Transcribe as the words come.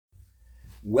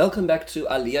Welcome back to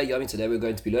Aliyah Yomi. Today we're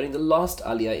going to be learning the last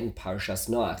Aliyah in Parashas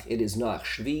Noach. It is Noach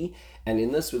Shvi, and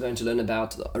in this we're going to learn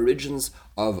about the origins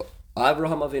of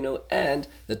Avram Avinu and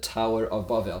the Tower of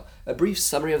Bavel. A brief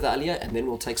summary of the Aliyah, and then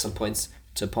we'll take some points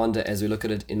to ponder as we look at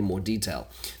it in more detail.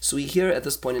 So we hear at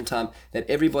this point in time that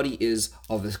everybody is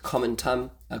of a common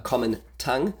tongue,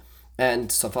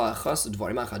 and Safa Achas,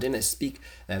 Dvarim Achadin, they speak,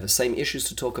 they have the same issues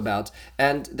to talk about,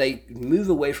 and they move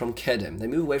away from Kedem. They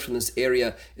move away from this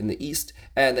area in the east,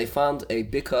 and they found a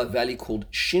Bika valley called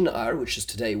Shinar, which is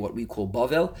today what we call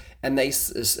Bavel, and they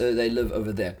live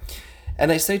over there. And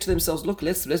they say to themselves, "Look,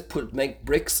 let's make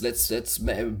bricks. Let's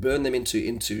burn them into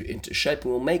shape.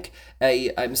 And we'll make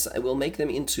them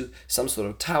into some sort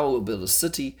of tower. We'll build a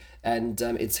city, and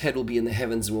its head will be in the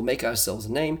heavens. And we'll make ourselves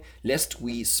a name, lest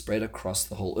we spread across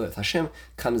the whole earth." Hashem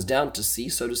comes down to see,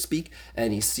 so to speak,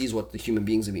 and he sees what the human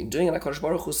beings have been doing. And HaKadosh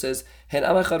Baruch Hu says,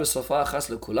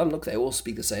 "Look, they all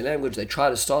speak the same language. They try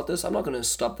to start this. I'm not going to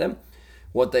stop them.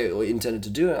 What they intended to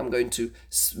do, I'm going to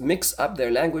mix up their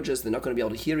languages. They're not going to be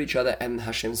able to hear each other, and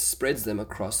Hashem spreads them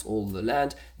across all the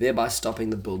land, thereby stopping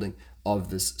the building of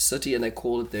this city. And they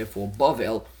call it therefore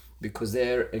Bavel, because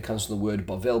there it comes from the word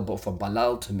Bavel, from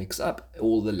Balal, to mix up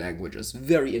all the languages.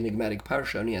 Very enigmatic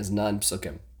parasha, only has 9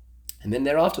 psukim. And then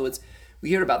afterwards, we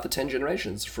hear about the 10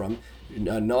 generations from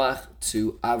Noach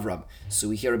to Avram. So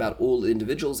we hear about all the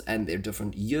individuals and their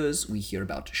different years. We hear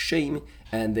about Shem,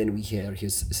 and then we hear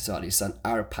his son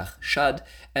Arpachshad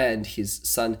and his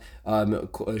son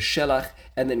Shelach,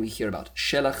 and then we hear about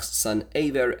Shelach's son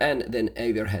Aver, and then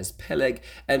Aver has Peleg,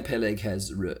 and Peleg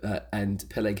has Reu,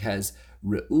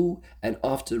 and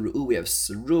after Reu we have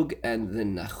Serug, and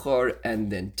then Nachor,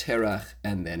 and then Terach,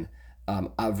 and then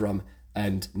Avram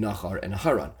and Nachor and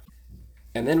Haran.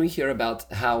 And then we hear about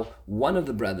how one of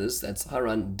the brothers, that's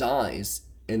Haran, dies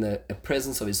in the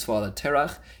presence of his father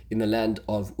Terach in the land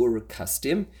of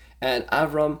Ur-Kasdim. And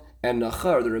Avram and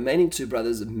Nachor, the remaining 2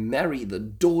 brothers, marry the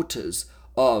daughters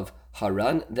of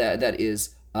Haran. That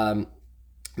is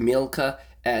Milcah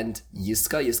and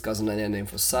Yiska. Yiska is another name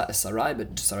for Sarai,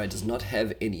 but Sarai does not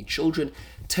have any children.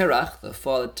 Terach, the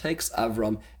father, takes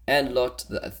Avram and Lot,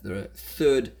 the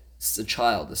third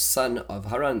child, the son of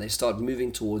Haran. They start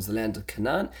moving towards the land of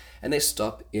Canaan, and they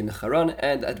stop in Haran,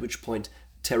 and at which point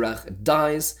Terach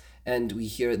dies, and we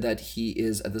hear that he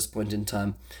is at this point in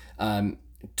time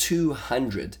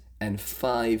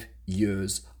 205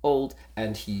 years old,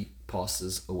 and he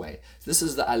passes away. This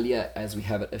is the Aliyah as we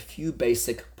have it. A few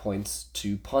basic points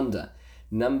to ponder.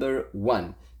 Number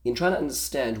 1, in trying to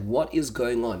understand what is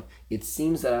going on, it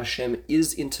seems that Hashem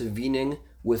is intervening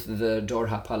with the Dor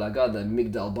HaPalaga, the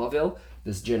Migdal Bavel,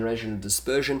 this generation of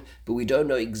dispersion, but we don't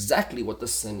know exactly what the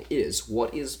sin is,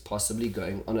 what is possibly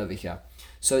going on over here.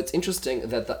 So it's interesting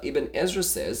that the Ibn Ezra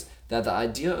says that the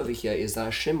idea over here is that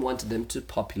Hashem wanted them to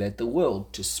populate the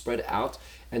world, to spread out,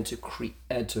 and to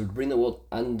bring the world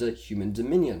under human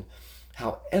dominion.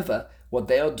 However, what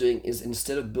they are doing is,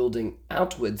 instead of building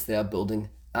outwards, they are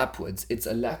building upwards. It's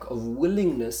a lack of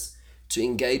willingness to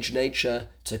engage nature,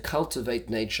 to cultivate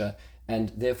nature,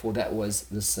 and therefore that was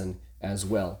the sin as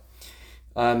well.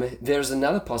 There's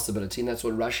another possibility, and that's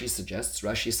what Rashi suggests.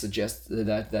 Rashi suggests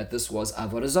that this was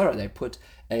Avodah Zarah. They put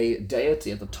a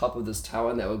deity at the top of this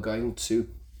tower, and they were going to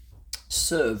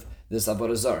serve this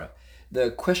Avodah Zarah.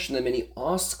 The question that many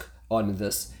ask on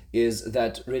this is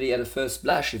that really at a first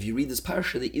blush, if you read this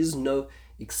parasha, there is no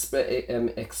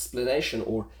explanation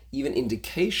or even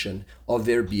indication of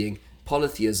there being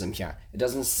polytheism here. It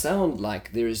doesn't sound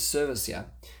like there is service here.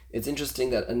 It's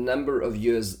interesting that a number of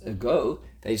years ago,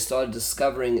 they started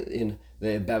discovering in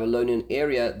the Babylonian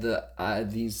area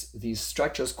these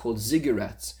structures called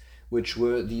ziggurats, which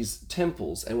were these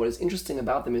temples. And what is interesting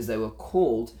about them is they were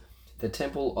called the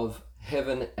Temple of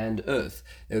Heaven and Earth.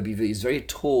 There would be these very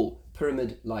tall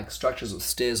pyramid-like structures with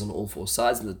stairs on all 4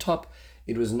 sides. At the top,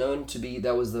 it was known to be,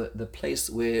 that was the place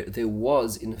where there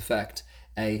was, in fact,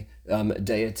 a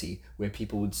deity where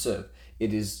people would serve.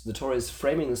 It is, the Torah is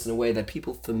framing this in a way that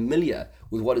people familiar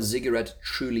with what a ziggurat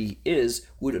truly is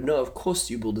would know, of course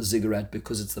you build a ziggurat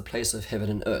because it's the place of heaven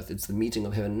and earth. It's the meeting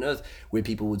of heaven and earth where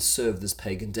people would serve this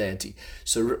pagan deity.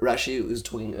 So Rashi is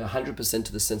talking 100%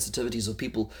 to the sensitivities of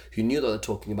people who knew what they were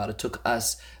talking about. It took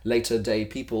us, later day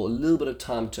people, a little bit of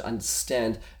time to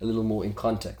understand a little more in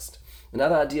context.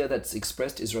 Another idea that's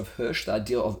expressed is Rav Hirsch, the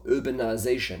idea of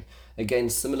urbanization. Again,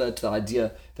 similar to the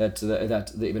idea that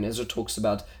the Ibn Ezra talks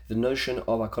about, the notion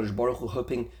of HaKadosh Baruch Hu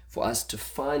hoping for us to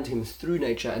find him through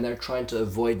nature, and they're trying to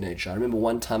avoid nature. I remember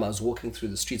one time I was walking through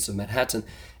the streets of Manhattan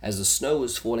as the snow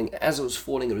was falling. As it was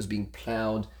falling, it was being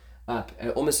plowed up,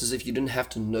 almost as if you didn't have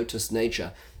to notice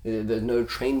nature. There's no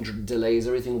train delays,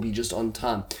 everything will be just on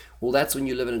time. Well, that's when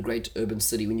you live in a great urban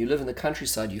city. When you live in the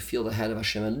countryside, you feel the hand of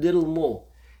Hashem a little more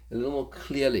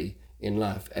clearly in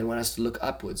life. And one has to look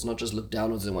upwards, not just look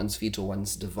downwards in one's feet or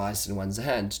one's device in one's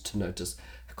hand to notice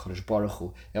HaKadosh Baruch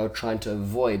Hu. They were trying to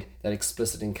avoid that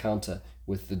explicit encounter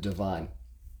with the divine.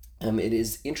 It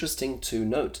is interesting to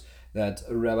note that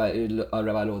Rabbi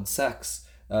Lord Sachs,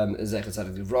 Zecher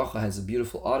Tzadik Livracha, has a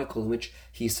beautiful article in which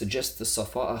he suggests the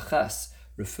Safa Achas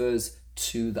refers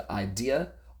to the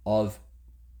idea of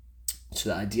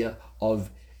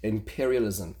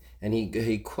imperialism, and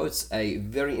he quotes a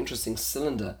very interesting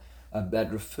cylinder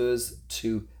that refers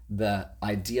to the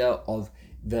idea of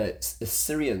the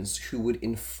Assyrians who would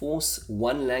enforce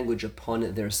one language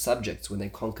upon their subjects when they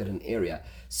conquered an area,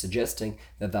 suggesting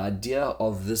that the idea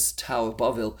of this Tower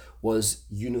Bavel was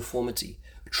uniformity,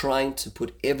 trying to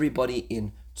put everybody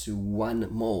into one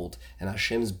mold, and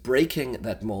Hashem's breaking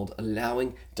that mold,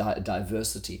 allowing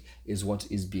diversity, is what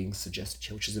is being suggested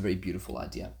here, which is a very beautiful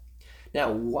idea. Now,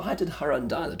 why did Haran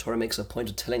die? The Torah makes a point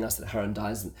of telling us that Haran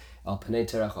dies in Al Panei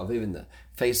Terach Aviv, in the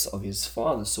face of his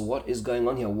father. So what is going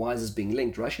on here? Why is this being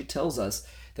linked? Rashi tells us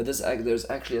that there's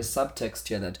actually a subtext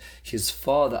here that his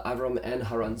father, Avram, and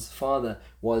Haran's father,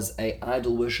 was an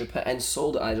idol worshipper and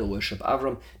sold idol worship.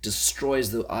 Avram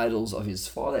destroys the idols of his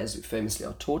father, as we famously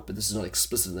are taught, but this is not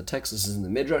explicit in the text, this is in the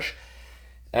Midrash.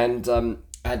 And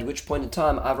at which point in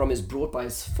time, Avram is brought by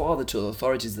his father to the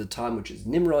authorities at the time, which is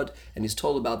Nimrod, and he's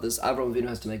told about this. Avram Avinu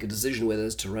has to make a decision whether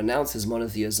it's to renounce his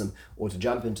monotheism or to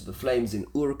jump into the flames in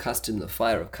Ur Kasdim, the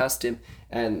fire of Kasdim,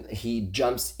 and he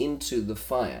jumps into the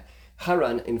fire.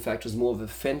 Haran, in fact, was more of a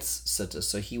fence sitter,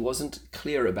 so he wasn't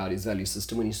clear about his value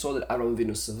system. When he saw that Avram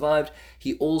Avinu survived,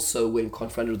 he also, when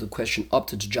confronted with the question,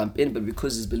 opted to jump in, but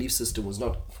because his belief system was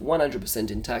not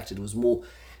 100% intact, it was more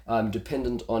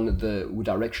dependent on the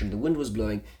direction the wind was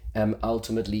blowing,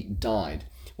 ultimately died.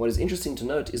 What is interesting to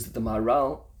note is that the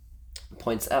Maharal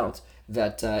points out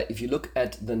that if you look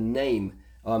at the name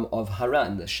of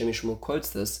Haran, the Shem MiShmuel quotes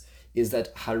this, is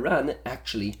that Haran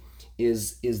actually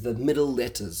is the middle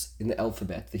letters in the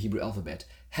alphabet, the Hebrew alphabet.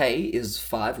 Hey is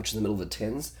 5, which is the middle of the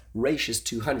tens. Resh is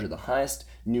 200. The highest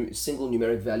single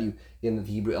numeric value in the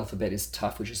Hebrew alphabet is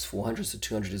Taf, which is 400, so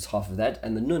 200 is half of that.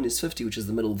 And the Nun is 50, which is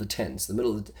the middle of the tens. The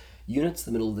middle of the units,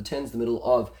 the middle of the tens, the middle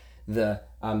of the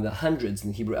hundreds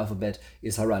in the Hebrew alphabet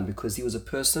is Haran, because he was a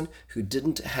person who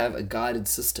didn't have a guided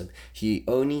system. He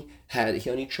only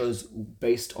chose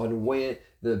based on where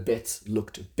the bets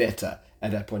looked better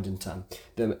at that point in time.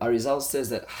 The Arizal says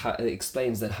that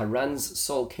explains that Haran's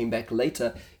soul came back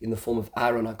later in the form of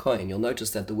Aaron HaKohen. You'll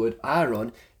notice that the word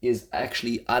Aaron is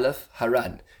actually Aleph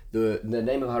Haran, the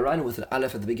name of Haran with an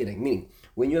Aleph at the beginning, meaning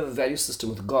when you have a value system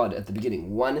with God at the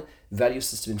beginning, one value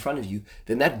system in front of you,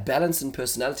 then that balance in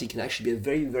personality can actually be a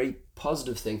very, very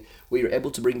positive thing where you're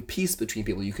able to bring peace between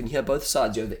people. You can hear both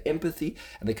sides. You have the empathy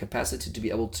and the capacity to be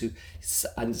able to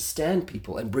understand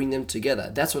people and bring them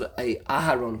together. That's what a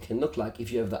Aharon can look like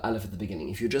if you have the Aleph at the beginning.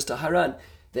 If you're just a Haran,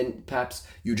 then perhaps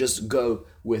you just go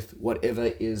with whatever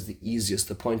is the easiest,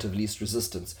 the point of least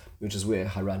resistance, which is where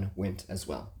Haran went as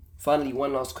well. Finally,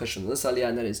 one last question on this aliyah,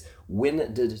 and that is, when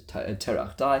did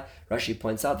Terach die? Rashi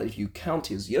points out that if you count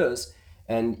his years,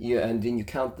 and then you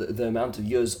count the amount of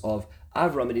years of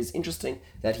Avram, it is interesting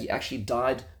that he actually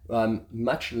died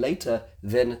much later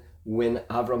than when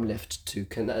Avram left to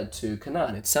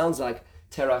Canaan. It sounds like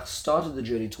Terach started the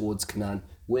journey towards Canaan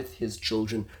with his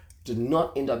children, did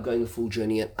not end up going the full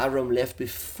journey, and Avram left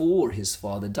before his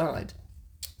father died,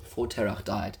 before Terach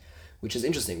died, which is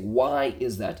interesting. Why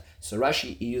is that? So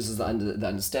Rashi uses the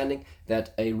understanding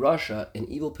that a Rasha, an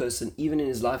evil person, even in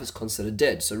his life is considered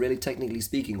dead. So really, technically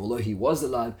speaking, although he was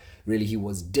alive, really he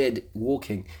was dead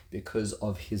walking because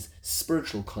of his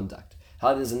spiritual conduct.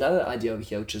 However, there's another idea over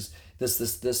here, which is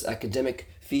this academic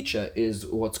feature is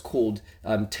what's called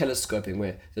telescoping,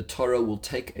 where the Torah will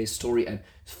take a story and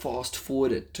fast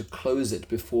forward it to close it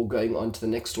before going on to the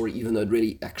next story, even though it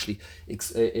really actually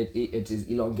it is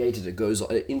elongated. It goes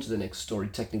into the next story,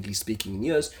 technically speaking, in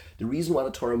years. The reason why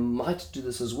the Torah might do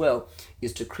this as well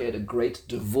is to create a great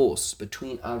divorce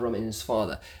between Avram and his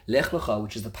father. Lech Lecha,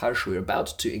 which is the parasha we're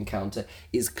about to encounter,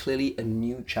 is clearly a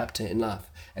new chapter in life.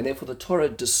 And therefore the Torah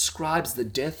describes the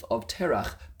death of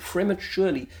Terach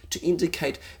prematurely to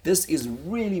indicate this is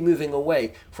really moving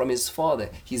away from his father.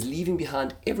 He's leaving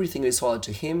behind everything of his father.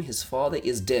 To him, his father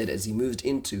is dead as he moved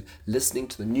into listening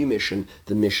to the new mission,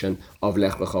 the mission of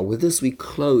Lech Lecha. With this, we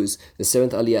close the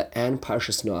 7th Aliyah and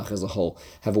Parshas Noach as a whole.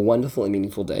 Have a wonderful and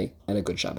meaningful day and a good Shabbat.